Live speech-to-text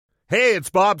Hey, it's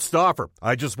Bob Stauffer.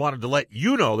 I just wanted to let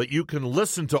you know that you can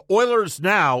listen to Oilers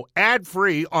Now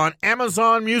ad-free on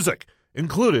Amazon Music,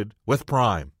 included with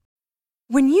Prime.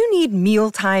 When you need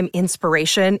mealtime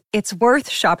inspiration, it's worth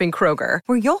shopping Kroger,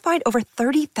 where you'll find over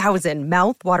 30,000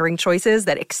 mouth-watering choices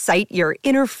that excite your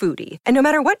inner foodie. And no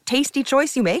matter what tasty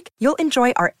choice you make, you'll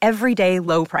enjoy our everyday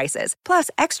low prices, plus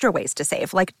extra ways to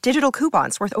save, like digital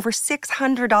coupons worth over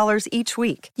 $600 each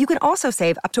week. You can also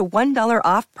save up to $1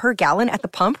 off per gallon at the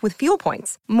pump with fuel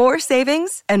points. More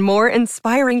savings and more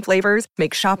inspiring flavors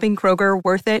make shopping Kroger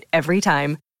worth it every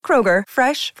time. Kroger,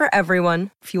 fresh for everyone.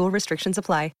 Fuel restrictions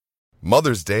apply.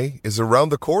 Mother's Day is around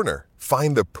the corner.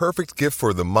 Find the perfect gift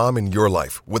for the mom in your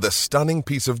life with a stunning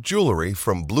piece of jewelry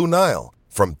from Blue Nile.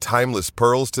 From timeless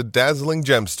pearls to dazzling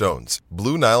gemstones,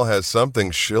 Blue Nile has something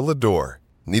she'll adore.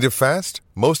 Need it fast?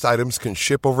 Most items can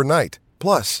ship overnight.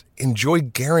 Plus, enjoy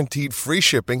guaranteed free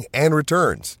shipping and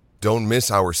returns. Don't miss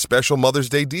our special Mother's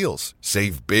Day deals.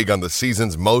 Save big on the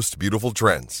season's most beautiful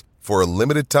trends. For a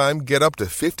limited time, get up to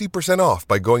 50% off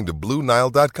by going to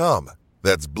BlueNile.com.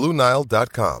 That's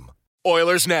BlueNile.com.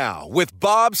 Oilers Now with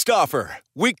Bob Stauffer.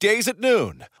 Weekdays at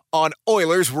noon on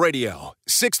Oilers Radio,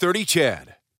 630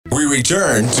 CHED. We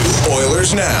return to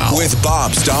Oilers Now with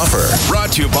Bob Stauffer.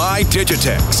 Brought to you by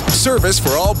Digitex. Service for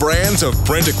all brands of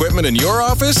print equipment in your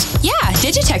office? Yeah,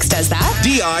 Digitex does that.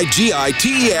 Digitex.ca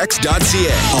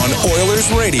on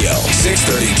Oilers Radio,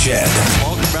 630 CHED.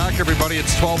 Welcome back, everybody.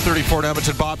 It's 12:34 in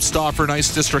Edmonton. Bob Stauffer,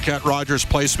 nice district at Rogers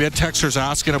Place. We had texters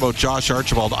asking about Josh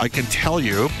Archibald. I can tell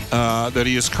you that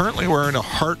he is currently wearing a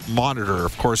heart monitor.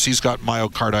 Of course, he's got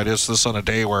myocarditis. This on a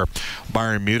day where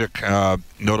Bayern Munich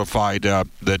notified that,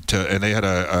 and they had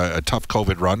a tough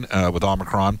COVID run with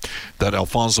Omicron, that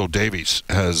Alphonso Davies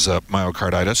has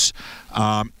myocarditis.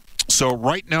 So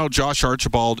right now, Josh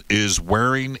Archibald is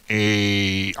wearing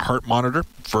a heart monitor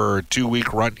for a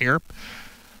 2-week run here.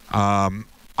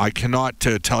 I cannot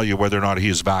tell you whether or not he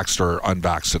is vaxxed or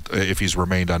unvaxxed, if he's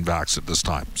remained unvaxxed at this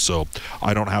time. So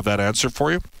I don't have that answer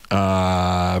for you.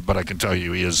 But I can tell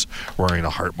you he is wearing a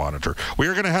heart monitor. We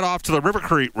are going to head off to the River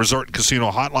Cree Resort and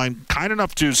Casino Hotline. Kind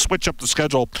enough to switch up the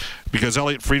schedule because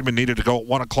Elliot Friedman needed to go at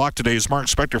 1 o'clock today. Is Mark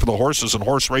Spector for the Horses and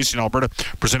Horse Racing Alberta,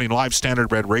 presenting live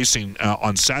standardbred racing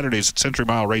on Saturdays at Century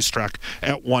Mile Racetrack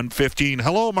at 1:15.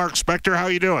 Hello, Mark Spector. How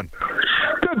are you doing?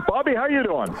 Good, Bobby. How you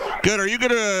doing? Good. Are you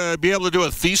going to be able to do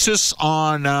a thesis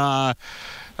on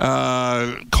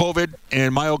COVID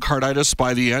and myocarditis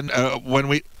by the end when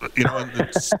we,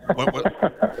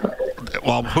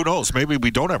 well, who knows? Maybe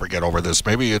we don't ever get over this.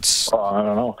 Maybe it's. I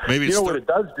don't know. Maybe you know what it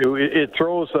does do? It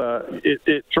throws a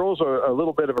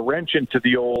little bit of a wrench into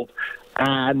the old.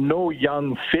 No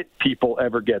young, fit people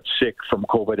ever get sick from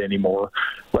COVID anymore.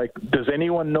 Like, does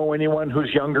anyone know anyone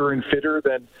who's younger and fitter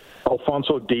than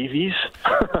Alphonso Davies?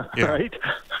 Yeah. Right?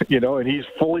 And he's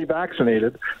fully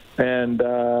vaccinated, and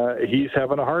he's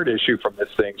having a heart issue from this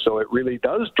thing. So it really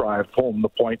does drive home the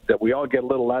point that we all get a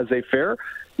little laissez-faire.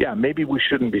 Yeah, maybe we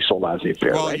shouldn't be so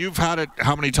laissez-faire. Well, right? You've had it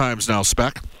how many times now,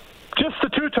 Spec? Just the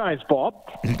 2 times, Bob.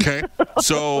 Okay.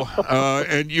 So,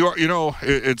 and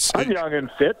it's... I'm young and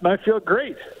fit, and I feel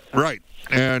great. Right.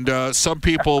 And some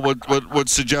people would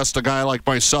suggest a guy like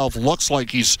myself looks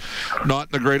like he's not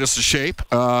in the greatest of shape,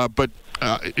 but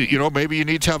maybe you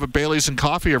need to have a Bailey's and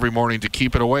coffee every morning to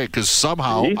keep it away, because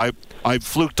somehow I've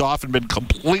fluked off and been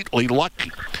completely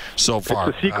lucky so far.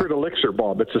 It's a secret elixir,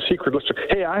 Bob. It's a secret elixir.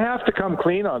 Hey, I have to come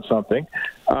clean on something.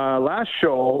 Last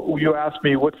show, you asked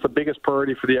me what's the biggest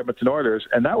priority for the Edmonton Oilers,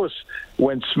 and that was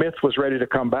when Smith was ready to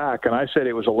come back, and I said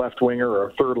it was a left winger or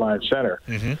a third-line center.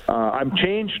 Mm-hmm. I've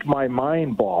changed my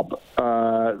mind, Bob.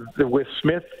 With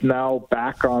Smith now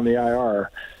back on the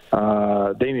IR,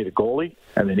 they need a goalie,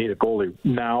 and they need a goalie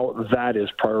now. That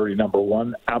is priority number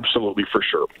 1, absolutely for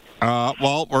sure.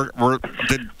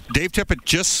 Dave Tippett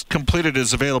just completed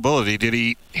his availability. Did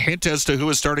he hint as to who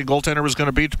his starting goaltender was going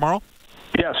to be tomorrow?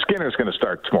 Yeah, Skinner's going to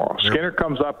start tomorrow. Yep. Skinner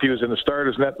comes up. He was in the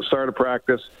starter's net at the start of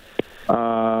practice.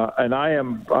 And I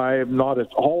am not at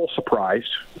all surprised.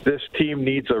 This team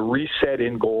needs a reset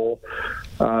in goal.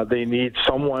 They need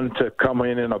someone to come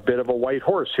in a bit of a white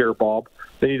horse here, Bob.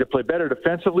 They need to play better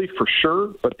defensively for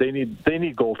sure, but they need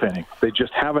goaltending. They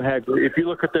just haven't had. If you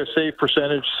look at their save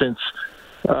percentage since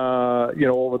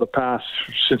over the past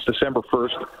since December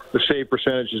 1st, the save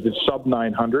percentage has been sub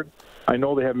 900. I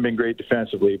know they haven't been great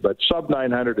defensively, but sub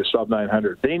 900 is sub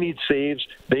 900. They need saves.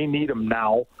 They need them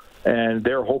now. and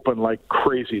they're hoping like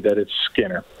crazy that it's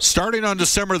Skinner. Starting on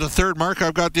December the 3rd, Mark,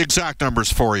 I've got the exact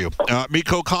numbers for you.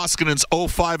 Mikko Koskinen's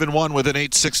 0-5-1 with an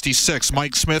 866.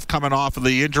 Mike Smith coming off of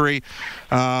the injury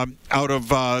out of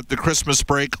the Christmas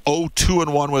break,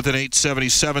 0-2-1 with an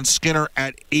 877. Skinner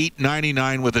at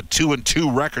 899 with a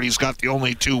 2-2 record. He's got the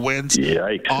only 2 wins.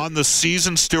 Yikes. On the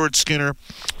season, Stuart Skinner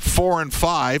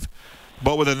 4-5.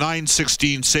 But with a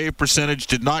 .916 save percentage,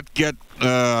 did not get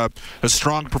a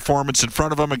strong performance in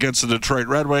front of him against the Detroit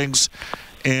Red Wings.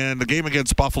 And the game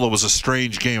against Buffalo was a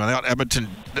strange game. I thought Edmonton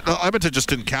just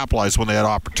didn't capitalize when they had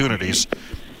opportunities.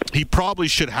 He probably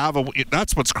should have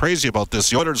that's what's crazy about this.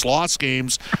 The Oilers lost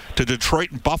games to Detroit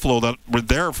and Buffalo that were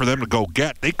there for them to go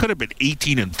get. They could have been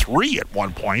 18-3 at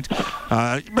one point.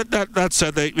 But that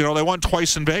said, they won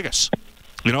twice in Vegas.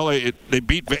 They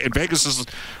beat Vegas is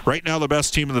right now the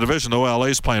best team in the division, though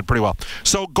LA's playing pretty well.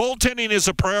 So goaltending is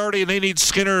a priority, and they need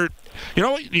Skinner.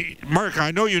 Mark, I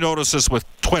know you notice this with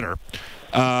Twitter.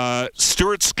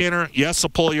 Stuart Skinner, Jesse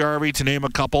Puljujarvi, to name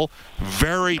a couple,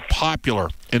 very popular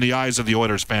in the eyes of the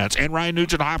Oilers fans. And Ryan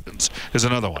Nugent-Hopkins is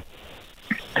another one.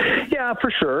 Yeah,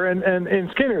 for sure. And in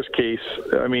Skinner's case,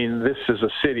 I mean, this is a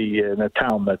city and a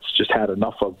town that's just had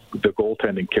enough of the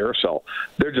goaltending carousel.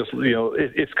 They're just,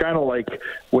 it's kind of like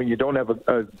when you don't have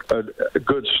a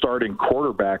good starting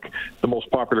quarterback, the most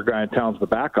popular guy in town's the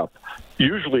backup,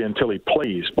 usually until he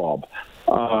plays, Bob.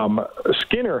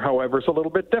 Skinner, however, is a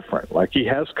little bit different. Like, he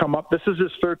has come up. This is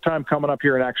his 3rd time coming up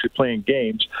here and actually playing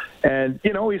games. And,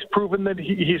 he's proven that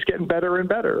he's getting better and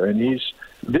better. And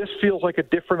this feels like a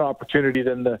different opportunity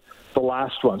than the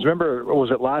last ones. Remember,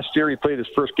 was it last year he played his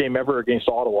first game ever against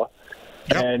Ottawa?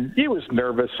 Yep. And he was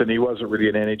nervous, and he wasn't really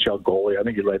an NHL goalie. I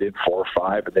think he let in 4 or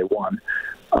 5, and they won.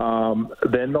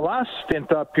 Then the last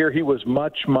stint up here, he was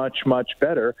much, much, much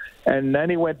better. And then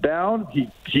he went down. He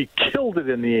killed it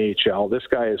in the AHL. This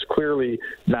guy has clearly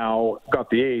now got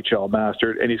the AHL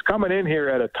mastered. And he's coming in here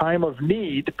at a time of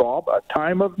need, Bob, a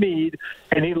time of need.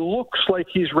 And he looks like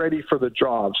he's ready for the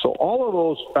job. So all of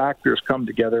those factors come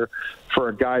together for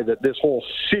a guy that this whole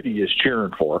city is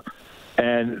cheering for.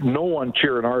 And no one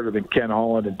cheering harder than Ken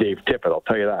Holland and Dave Tippett, I'll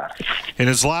tell you that. In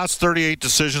his last 38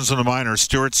 decisions in the minors,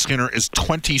 Stuart Skinner is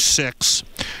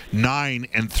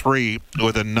 26-9-3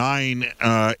 with a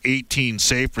 .918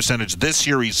 save percentage. This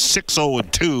year he's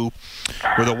 6-0-2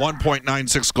 with a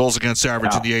 1.96 goals against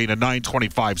average in the A and a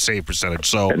 .925 save percentage.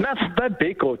 So, and that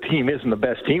Baco team isn't the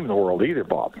best team in the world either,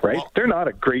 Bob, right? Well, they're not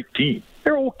a great team.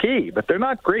 They're okay, but they're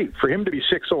not great. For him to be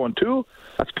 6-0-2,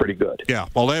 that's pretty good. Yeah,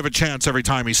 well, they have a chance every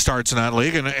time he starts in that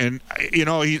league. And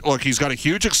he's got a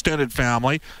huge extended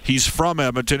family. He's from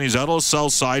Edmonton. He's out of the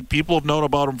south side. People have known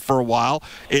about him for a while.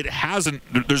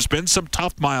 There's been some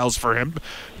tough miles for him.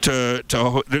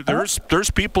 There's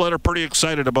people that are pretty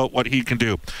excited about what he can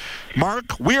do.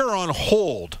 Mark, we are on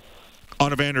hold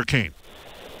on Evander Kane.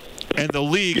 And the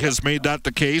league has made that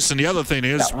the case. And the other thing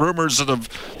is, rumors of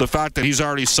the fact that he's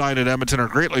already signed at Edmonton are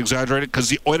greatly exaggerated because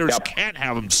the Oilers can't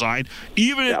have him signed.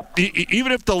 Even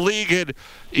if the league had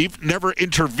never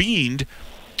intervened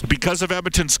because of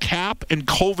Edmonton's cap and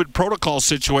COVID protocol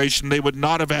situation, they would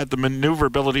not have had the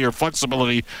maneuverability or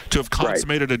flexibility to have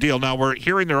consummated a deal. Now, we're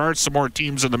hearing there are some more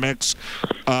teams in the mix.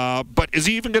 But is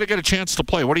he even going to get a chance to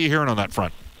play? What are you hearing on that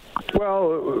front?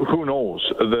 Well, who knows?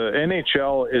 The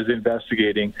NHL is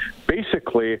investigating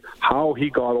basically how he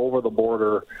got over the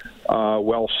border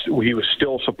while he was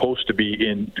still supposed to be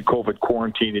in COVID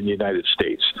quarantine in the United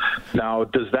States. Now,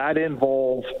 does that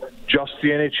involve just the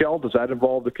NHL? Does that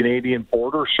involve the Canadian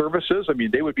Border Services? I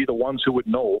mean, they would be the ones who would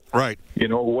know. Right.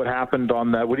 What happened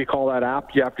on that, what do you call that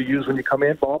app you have to use when you come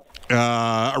in, Bob?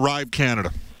 Arrive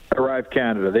Canada. Arrive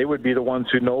Canada. They would be the ones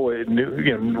who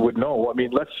would know. I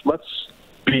mean, let's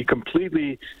be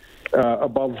completely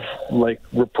above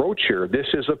reproach here. This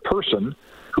is a person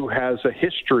who has a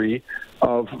history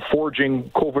of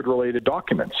forging COVID-related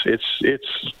documents. It's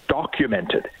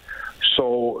documented.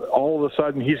 So all of a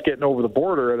sudden he's getting over the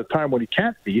border at a time when he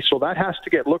can't be. So that has to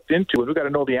get looked into, and we've got to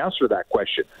know the answer to that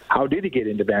question. How did he get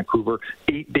into Vancouver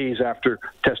 8 days after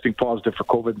testing positive for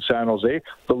COVID in San Jose?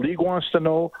 The league wants to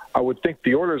know. I would think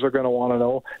the Oilers are going to want to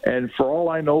know. And for all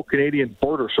I know, Canadian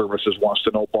Border Services wants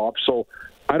to know, Bob. So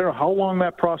I don't know how long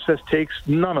that process takes.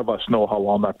 None of us know how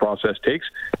long that process takes.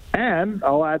 And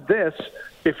I'll add this,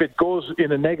 if it goes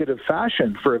in a negative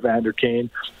fashion for Evander Kane,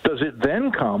 does it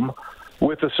then come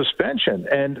with a suspension?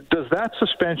 And does that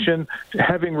suspension,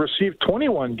 having received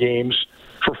 21 games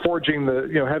for forging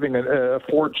having a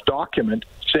forged document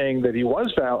saying that he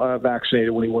was vaccinated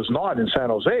when he was not in San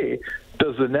Jose,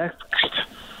 does the next,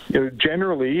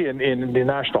 generally in the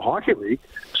National Hockey League,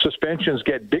 suspensions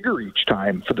get bigger each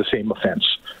time for the same offense.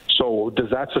 So does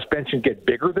that suspension get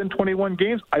bigger than 21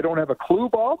 games? I don't have a clue,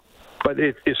 Bob, but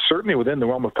it is certainly within the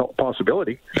realm of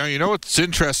possibility. Now, you know what's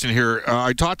interesting here?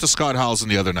 I talked to Scott Housen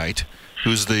the other night,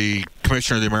 who's the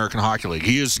commissioner of the American Hockey League.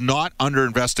 He is not under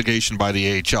investigation by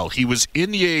the AHL. He was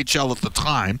in the AHL at the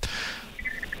time.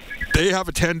 They have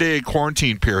a 10-day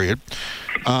quarantine period.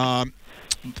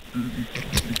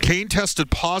 Kane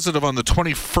tested positive on the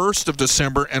 21st of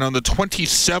December, and on the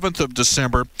 27th of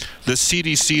December, the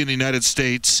CDC in the United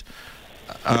States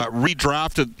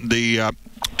redrafted the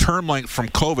term length from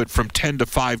COVID from 10 to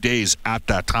 5 days at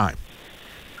that time.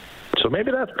 So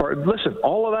maybe that's part. Listen,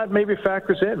 all of that maybe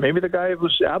factors in. Maybe the guy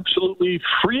was absolutely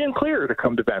free and clear to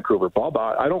come to Vancouver, Bob.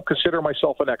 I don't consider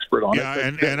myself an expert on it. Yeah,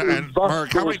 and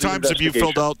Mark, how many times have you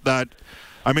filled out that?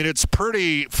 I mean, it's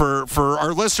pretty, for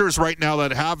our listeners right now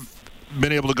that have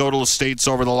been able to go to the States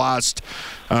over the last,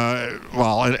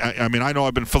 I mean, I know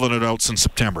I've been filling it out since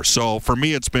September. So for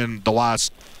me, it's been the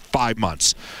last 5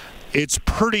 months. It's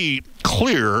pretty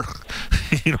clear,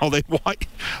 you know,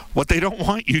 what they don't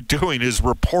want you doing is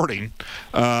reporting,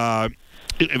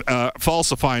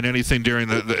 falsifying anything during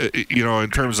the you know, in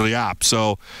terms of the app.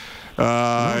 So,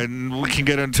 and we can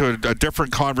get into a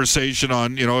different conversation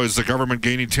on, you know, is the government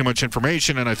gaining too much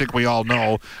information? And I think we all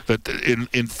know that in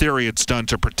theory it's done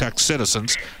to protect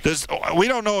citizens. We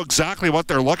don't know exactly what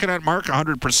they're looking at, Mark.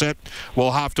 100%.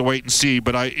 We'll have to wait and see.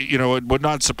 But it would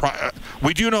not surprise.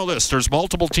 We do know this: there's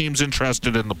multiple teams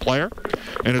interested in the player,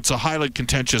 and it's a highly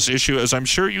contentious issue, as I'm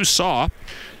sure you saw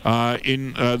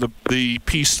in the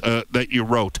piece that you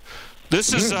wrote.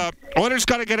 This is Oilers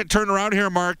got to get it turned around here,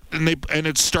 Mark, and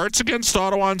it starts against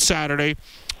Ottawa on Saturday,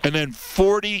 and then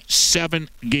 47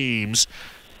 games,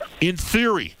 in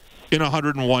theory, in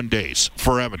 101 days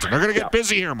for Edmonton. They're going to get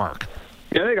busy here, Mark.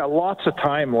 Yeah, they got lots of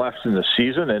time left in the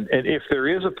season, and if there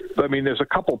is there's a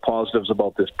couple positives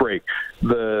about this break.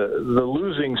 The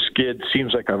losing skid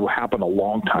seems like it happened a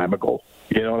long time ago.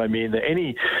 You know what I mean?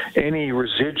 Any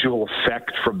residual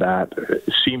effect from that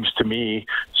seems to me,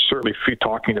 certainly if you're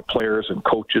talking to players and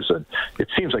coaches, and it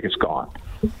seems like it's gone.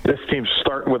 This team's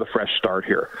starting with a fresh start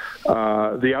here.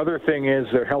 The other thing is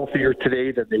they're healthier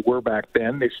today than they were back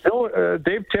then. They still,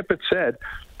 Dave Tippett said,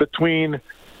 between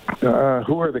who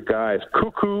are the guys?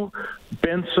 Cuckoo,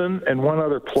 Benson, and one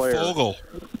other player.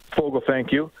 Fogle,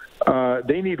 thank you.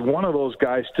 They need one of those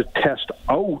guys to test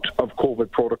out of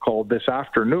COVID protocol this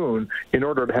afternoon in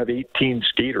order to have 18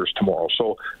 skaters tomorrow.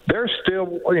 So they're still,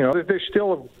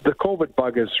 the COVID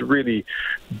bug has really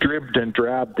dribbed and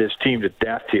drabbed this team to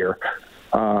death here.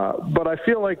 But I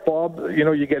feel like, Bob,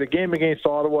 you get a game against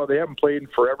Ottawa. They haven't played in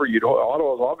forever.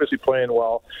 Ottawa's obviously playing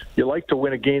well. You like to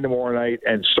win a game tomorrow night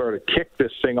and sort of kick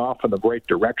this thing off in the right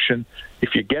direction.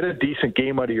 If you get a decent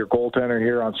game out of your goaltender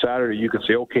here on Saturday, you can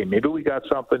say, okay, maybe we got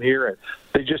something here. And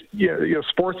they just,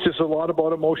 sports is a lot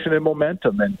about emotion and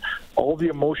momentum. And all the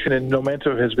emotion and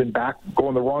momentum has been back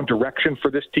going the wrong direction for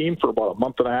this team for about a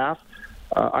month and a half.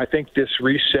 I think this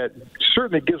reset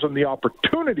certainly gives them the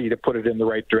opportunity to put it in the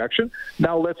right direction.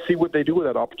 Now let's see what they do with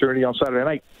that opportunity on Saturday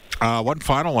night. One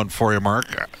final one for you, Mark.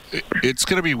 It's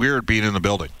going to be weird being in the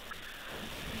building.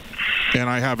 And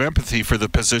I have empathy for the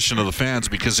position of the fans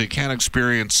because they can't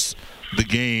experience the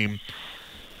game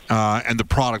and the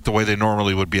product the way they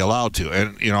normally would be allowed to.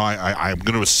 And, I'm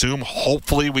going to assume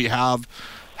hopefully we have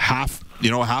half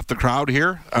the crowd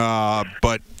here,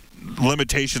 but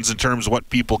limitations in terms of what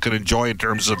people can enjoy in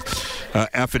terms of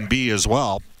F&B as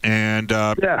well, and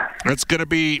it's going to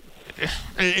be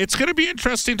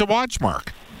interesting to watch,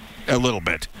 Mark, a little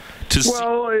bit.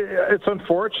 It's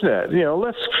unfortunate,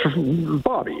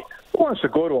 Bobby, who wants to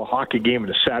go to a hockey game on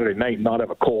a Saturday night and not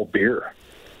have a cold beer?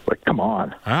 Like, come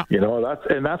on.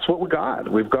 That's what we got.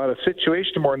 We've got a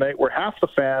situation tomorrow night where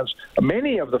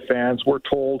many of the fans were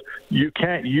told you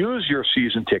can't use your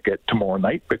season ticket tomorrow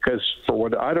night because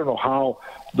I don't know how,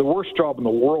 the worst job in the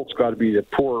world's got to be the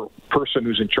poor person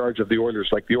who's in charge of the Oilers,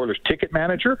 like the Oilers ticket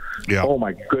manager. Yeah. Oh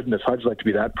my goodness, I'd like to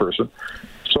be that person.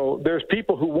 So there's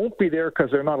people who won't be there because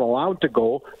they're not allowed to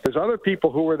go. There's other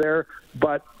people who are there,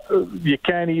 but you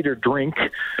can't eat or drink.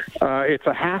 It's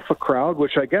a half a crowd,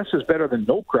 which I guess is better than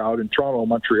no crowd in Toronto and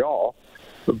Montreal.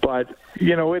 But,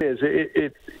 it is.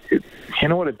 You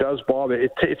know what it does, Bob?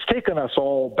 It's taken us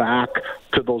all back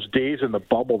to those days in the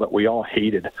bubble that we all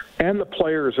hated. And the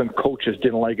players and coaches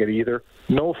didn't like it either.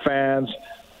 No fans,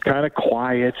 kind of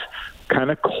quiet, kind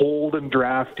of cold and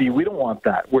drafty. We don't want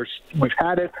that. We've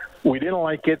had it. We didn't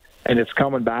like it, and it's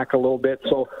coming back a little bit.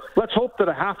 So let's hope that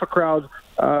a half a crowd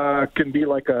can be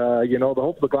like the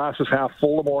hope the glass is half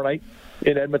full tomorrow night.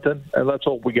 in Edmonton, and let's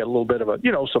hope we get a little bit of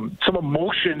some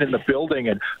emotion in the building.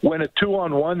 And when a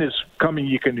 2-on-1 is coming,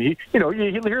 you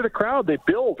hear the crowd. They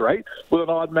build right with an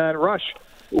odd man rush.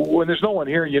 When there's no one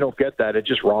here, you don't get that. It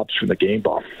just robs from the game,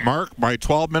 Bob. Mark, my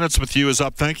 12 minutes with you is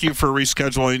up. Thank you for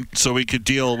rescheduling so we could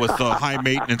deal with high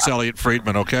maintenance Elliot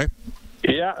Friedman. Okay.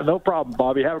 Yeah, no problem,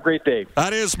 Bobby. Have a great day.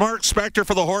 That is Mark Spector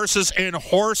for the Horses and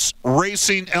Horse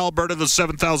Racing Alberta, the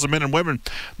 7,000 men and women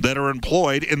that are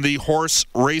employed in the horse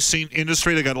racing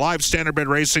industry. They got live standardbred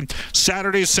racing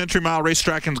Saturday, Century Mile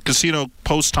Racetrack and Casino,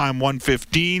 post time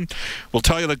 1:15. We'll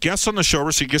tell you that guests on the show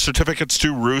receive gift certificates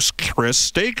to Ruth's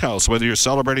Chris Steakhouse. Whether you're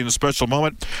celebrating a special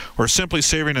moment or simply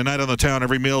savoring a night on the town,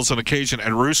 every meal is an occasion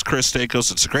at Ruth's Chris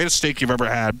Steakhouse. It's the greatest steak you've ever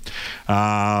had.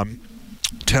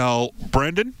 Tell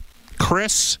Brendan,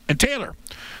 Chris, and Taylor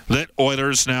that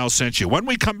Oilers Now sent you. When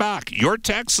we come back, your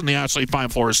text on the Ashley Fine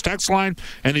Floors text line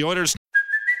and the Oilers.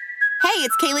 Hey,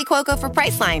 it's Kaylee Cuoco for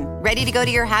Priceline. Ready to go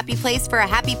to your happy place for a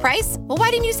happy price? Well,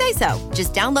 why didn't you say so?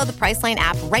 Just download the Priceline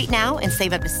app right now and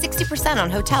save up to 60%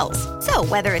 on hotels. So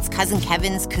whether it's Cousin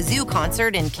Kevin's Kazoo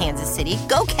Concert in Kansas City,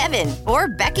 go Kevin, or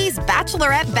Becky's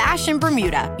Bachelorette Bash in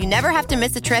Bermuda, you never have to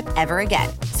miss a trip ever again.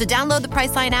 So download the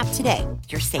Priceline app today.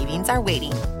 Your savings are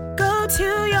waiting. Go to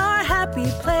your happy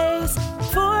place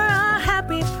for a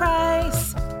happy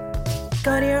price.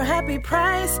 Go to your happy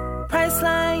price,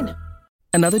 Priceline.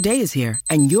 Another day is here,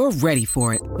 and you're ready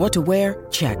for it. What to wear?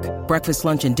 Check. Breakfast,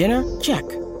 lunch, and dinner? Check.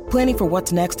 Planning for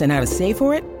what's next and how to save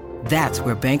for it? That's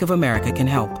where Bank of America can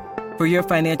help. For your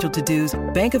financial to-dos,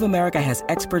 Bank of America has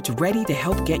experts ready to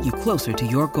help get you closer to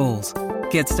your goals.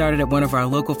 Get started at one of our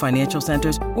local financial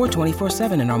centers or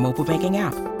 24/7 in our mobile banking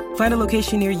app. Find a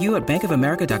location near you at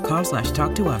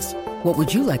bankofamerica.com/talktous. What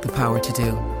would you like the power to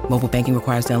do? Mobile banking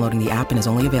requires downloading the app and is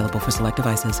only available for select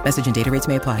devices. Message and data rates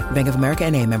may apply. Bank of America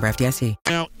NA, member FDIC.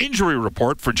 Now, injury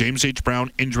report for James H.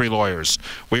 Brown Injury Lawyers.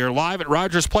 We are live at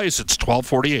Rogers Place. It's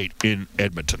 12:48 in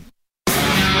Edmonton.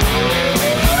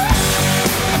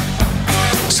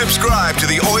 Subscribe to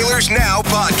the Oilers Now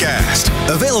podcast.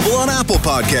 Available on Apple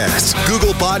Podcasts,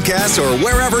 Google Podcasts, or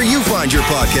wherever you find your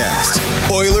podcasts.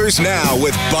 Oilers Now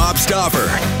with Bob Stauffer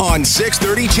on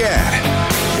 630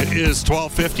 CHED. It is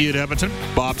 12:50 at Edmonton.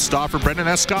 Bob Stauffer, Brendan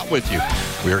S. Scott with you.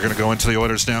 We are going to go into the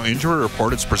Oilers Now injury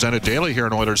report. It's presented daily here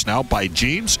in Oilers Now by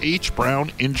James H.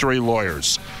 Brown Injury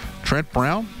Lawyers. Trent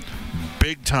Brown,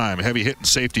 big time heavy hitting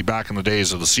safety back in the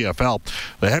days of the CFL.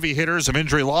 The heavy hitters of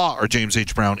injury law are James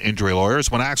H. Brown Injury Lawyers.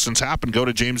 When accidents happen, go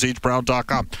to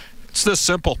jameshbrown.com. It's this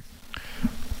simple.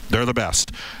 They're the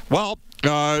best. Well,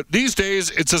 these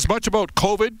days, it's as much about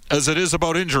COVID as it is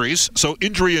about injuries. So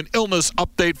injury and illness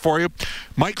update for you.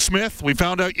 Mike Smith, we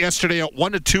found out yesterday at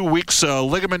 1 to 2 weeks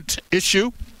ligament issue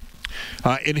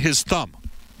in his thumb.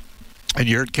 And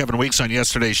you heard Kevin Weeks on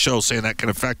yesterday's show saying that can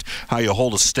affect how you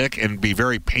hold a stick and be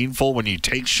very painful when you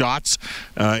take shots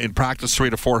in practice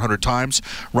 300 to 400 times.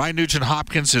 Ryan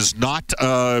Nugent-Hopkins has not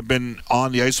been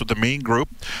on the ice with the main group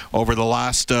over the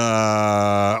last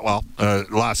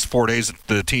last 4 days that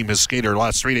the team has skated, or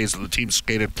last 3 days that the team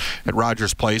skated at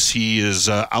Rogers Place. He is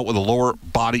out with a lower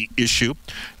body issue.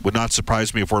 Would not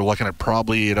surprise me if we're looking at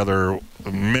probably another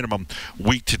minimum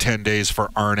week to 10 days for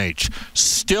RNH.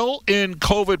 Still in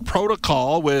COVID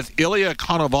protocol with Ilya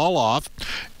Konovalov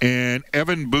and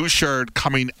Evan Bouchard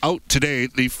coming out today.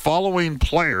 The following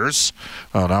players.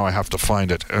 Oh, now I have to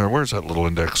find it. Where's that little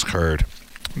index card?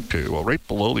 Okay, well, right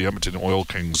below the Edmonton Oil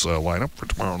Kings lineup for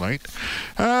tomorrow night.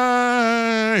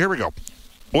 Here we go.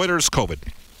 Oilers COVID.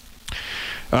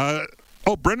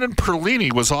 Brendan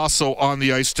Perlini was also on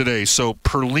the ice today. So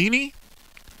Perlini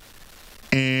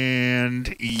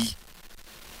and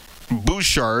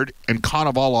Bouchard and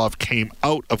Konovalov came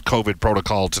out of COVID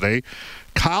protocol today.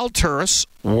 Kyle Turris,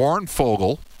 Warren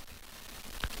Foegele,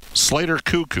 Slater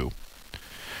Cuckoo,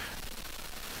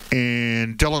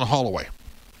 and Dylan Holloway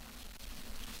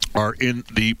are in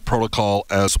the protocol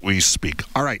as we speak.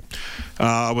 All right.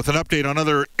 With an update on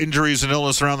other injuries and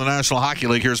illness around the National Hockey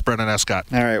League, here's Brendan Escott.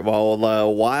 All right.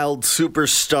 Well, Wild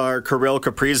superstar Kirill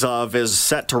Kaprizov is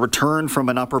set to return from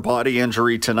an upper body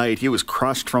injury tonight. He was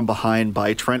crushed from behind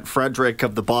by Trent Frederick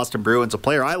of the Boston Bruins, a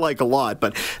player I like a lot,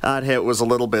 but that hit was a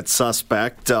little bit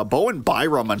suspect. Bowen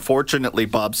Byram, unfortunately,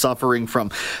 Bob, suffering from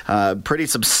pretty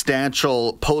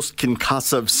substantial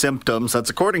post-concussive symptoms. That's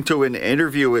according to an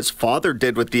interview his father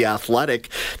did with The Athletic.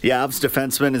 The Avs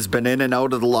defenseman has been in and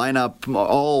out of the lineup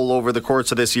all over the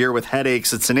course of this year with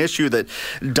headaches. It's an issue that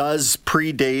does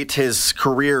predate his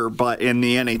career, but in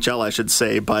the NHL, I should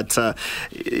say. But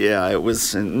it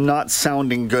was not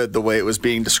sounding good the way it was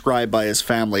being described by his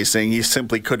family, saying he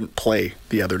simply couldn't play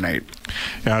the other night.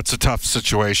 Yeah, it's a tough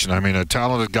situation. I mean, a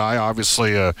talented guy,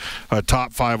 obviously a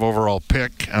top 5 overall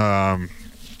pick,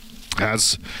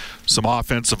 has some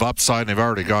offensive upside, and they've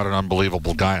already got an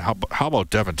unbelievable guy. How about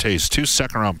Devon Toews? 2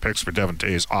 second-round picks for Devon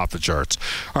Toews, off the charts.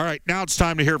 All right, now it's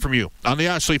time to hear from you on the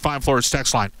Ashley Fine Floors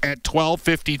text line at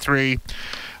 12:53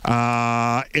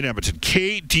 in Edmonton.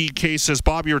 KDK says,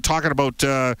 Bob, you were talking about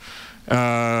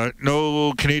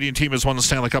no Canadian team has won the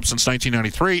Stanley Cup since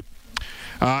 1993.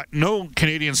 No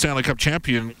Canadian Stanley Cup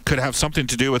champion could have something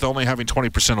to do with only having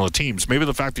 20% of the teams. Maybe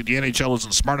the fact that the NHL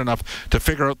isn't smart enough to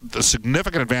figure out the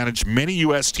significant advantage many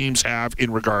U.S. teams have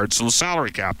in regards to the salary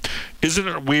cap. Isn't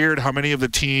it weird how many of the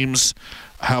teams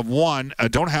have won,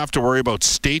 don't have to worry about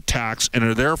state tax, and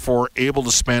are therefore able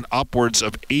to spend upwards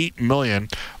of $8 million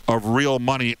of real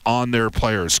money on their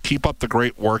players? Keep up the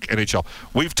great work, NHL.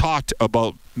 We've talked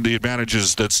about the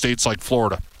advantages that states like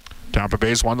Florida, Tampa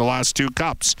Bay's won the last 2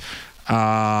 cups.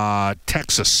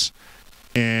 Texas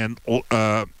and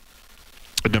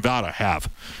Nevada have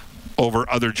over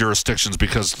other jurisdictions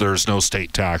because there's no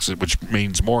state tax, which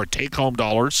means more take-home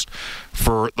dollars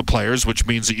for the players, which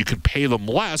means that you can pay them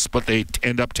less, but they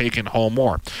end up taking home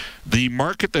more. The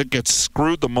market that gets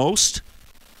screwed the most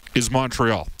is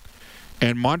Montreal,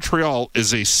 and Montreal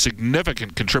is a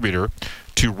significant contributor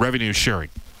to revenue sharing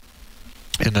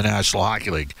in the National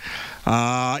Hockey League.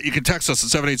 You can text us at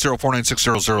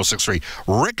 780-496-0063.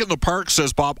 Rick in the Park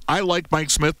says, Bob, I like Mike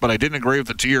Smith, but I didn't agree with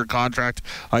the 2-year contract.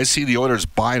 I see the Oilers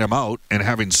buying him out and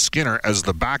having Skinner as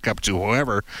the backup to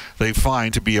whoever they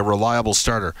find to be a reliable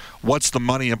starter. What's the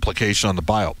money implication on the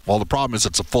buyout? Well, the problem is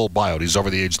it's a full buyout. He's over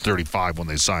the age of 35 when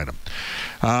they sign him.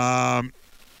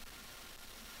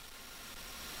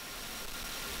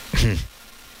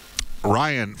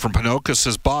 Ryan from Pinoca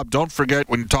says, Bob, don't forget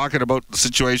when you're talking about the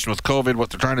situation with COVID,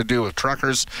 what they're trying to do with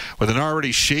truckers, with an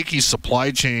already shaky supply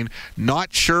chain.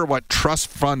 Not sure what trust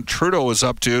fund Trudeau is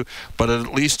up to, but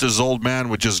at least his old man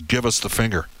would just give us the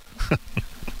finger.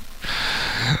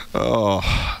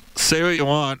 Say what you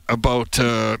want about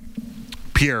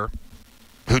Pierre,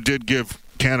 who did give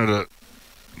Canada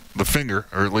the finger,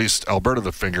 or at least Alberta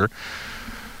the finger.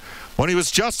 When he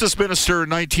was Justice Minister in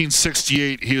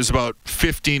 1968, he was about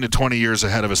 15 to 20 years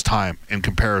ahead of his time in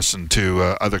comparison to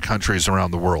other countries around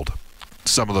the world.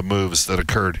 Some of the moves that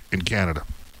occurred in Canada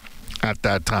at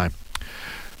that time.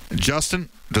 Justin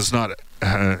does not,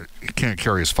 he can't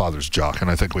carry his father's jock,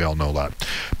 and I think we all know that.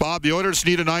 Bob, the Oilers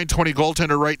need a .920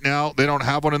 goaltender right now. They don't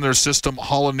have one in their system.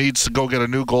 Holland needs to go get a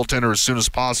new goaltender as soon as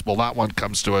possible. That one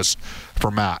comes to us for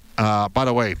Matt. By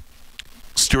the way,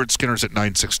 Stuart Skinner's at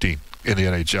 .916 in the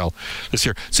NHL this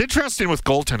year. It's interesting with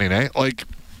goaltending, eh? Like,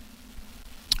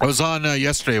 I was on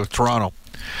yesterday with Toronto,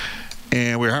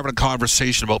 and we were having a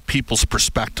conversation about people's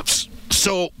perspectives.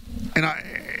 So, and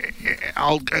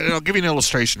I'll give you an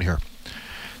illustration here.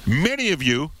 Many of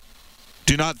you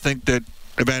do not think that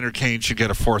Evander Kane should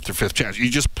get a 4th or 5th chance.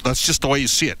 That's just the way you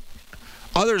see it.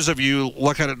 Others of you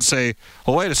look at it and say,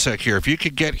 well, wait a sec here. If you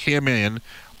could get him in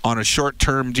on a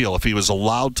short-term deal, if he was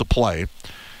allowed to play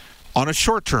on a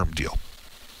short-term deal,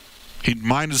 he'd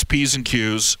mind his P's and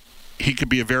Q's. He could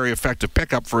be a very effective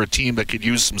pickup for a team that could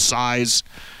use some size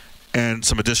and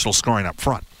some additional scoring up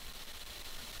front.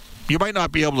 You might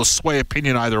not be able to sway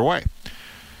opinion either way.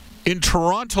 In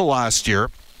Toronto last year,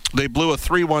 they blew a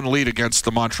 3-1 lead against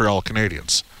the Montreal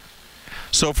Canadiens.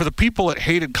 So for the people that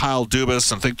hated Kyle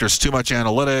Dubas and think there's too much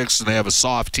analytics and they have a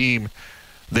soft team,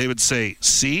 they would say,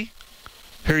 see,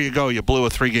 here you go, you blew a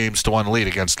 3-1 lead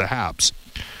against the Habs.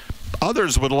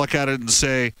 Others would look at it and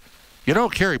say, you know,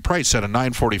 Carey Price had a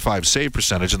 .945 save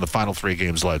percentage in the final 3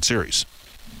 games led series.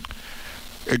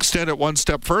 Extend it one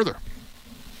step further.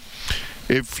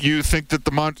 If you think that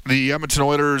the Edmonton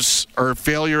Oilers are a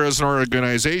failure as an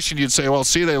organization, you'd say, well,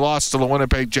 see, they lost to the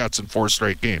Winnipeg Jets in 4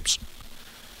 straight games.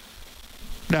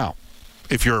 Now,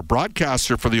 if you're a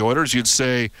broadcaster for the Oilers, you'd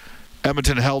say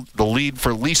Edmonton held the lead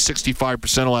for at least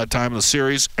 65% of that time in the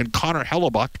series, and Connor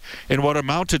Hellebuck, in what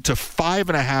amounted to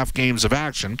 5.5 games of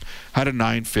action, had a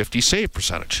 .950 save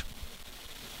percentage.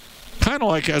 Kind of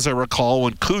like, as I recall,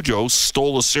 when Cujo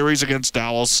stole a series against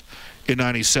Dallas in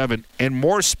 97, and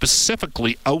more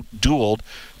specifically outdueled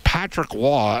Patrick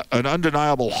Waugh, an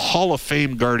undeniable Hall of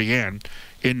Fame Guardian,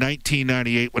 in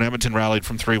 1998 when Edmonton rallied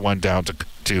from 3-1 down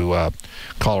to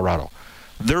Colorado.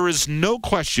 There is no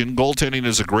question goaltending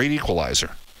is a great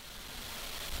equalizer.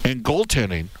 And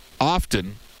goaltending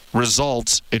often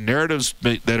results in narratives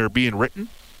that are being written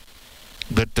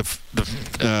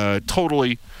that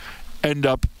totally end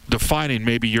up defining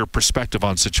maybe your perspective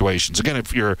on situations. Again,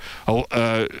 if you're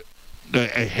a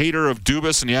hater of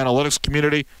Dubas in the analytics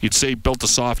community, you'd say built a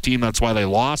soft team, that's why they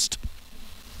lost.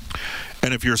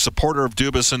 And if you're a supporter of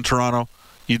Dubas in Toronto,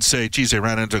 you'd say, geez, they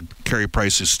ran into Carey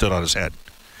Price who stood on his head.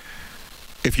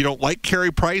 If you don't like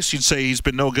Carey Price, you'd say he's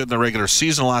been no good in the regular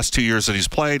season the last 2 years that he's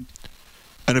played.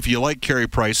 And if you like Carey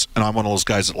Price, and I'm one of those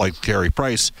guys that like Carey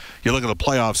Price, you look at the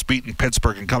playoffs, beating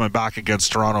Pittsburgh and coming back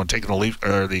against Toronto and taking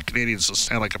the Canadians to the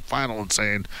Stanley Cup final and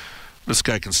saying, this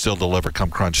guy can still deliver come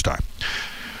crunch time.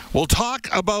 We'll talk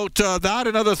about that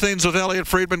and other things with Elliot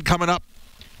Friedman coming up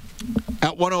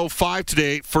at 1:05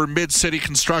 today for Mid-City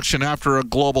Construction after a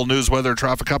global news weather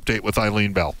traffic update with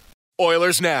Eileen Bell.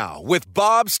 Oilers Now with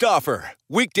Bob Stauffer.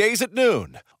 Weekdays at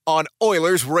noon on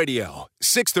Oilers Radio,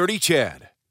 630 CHED.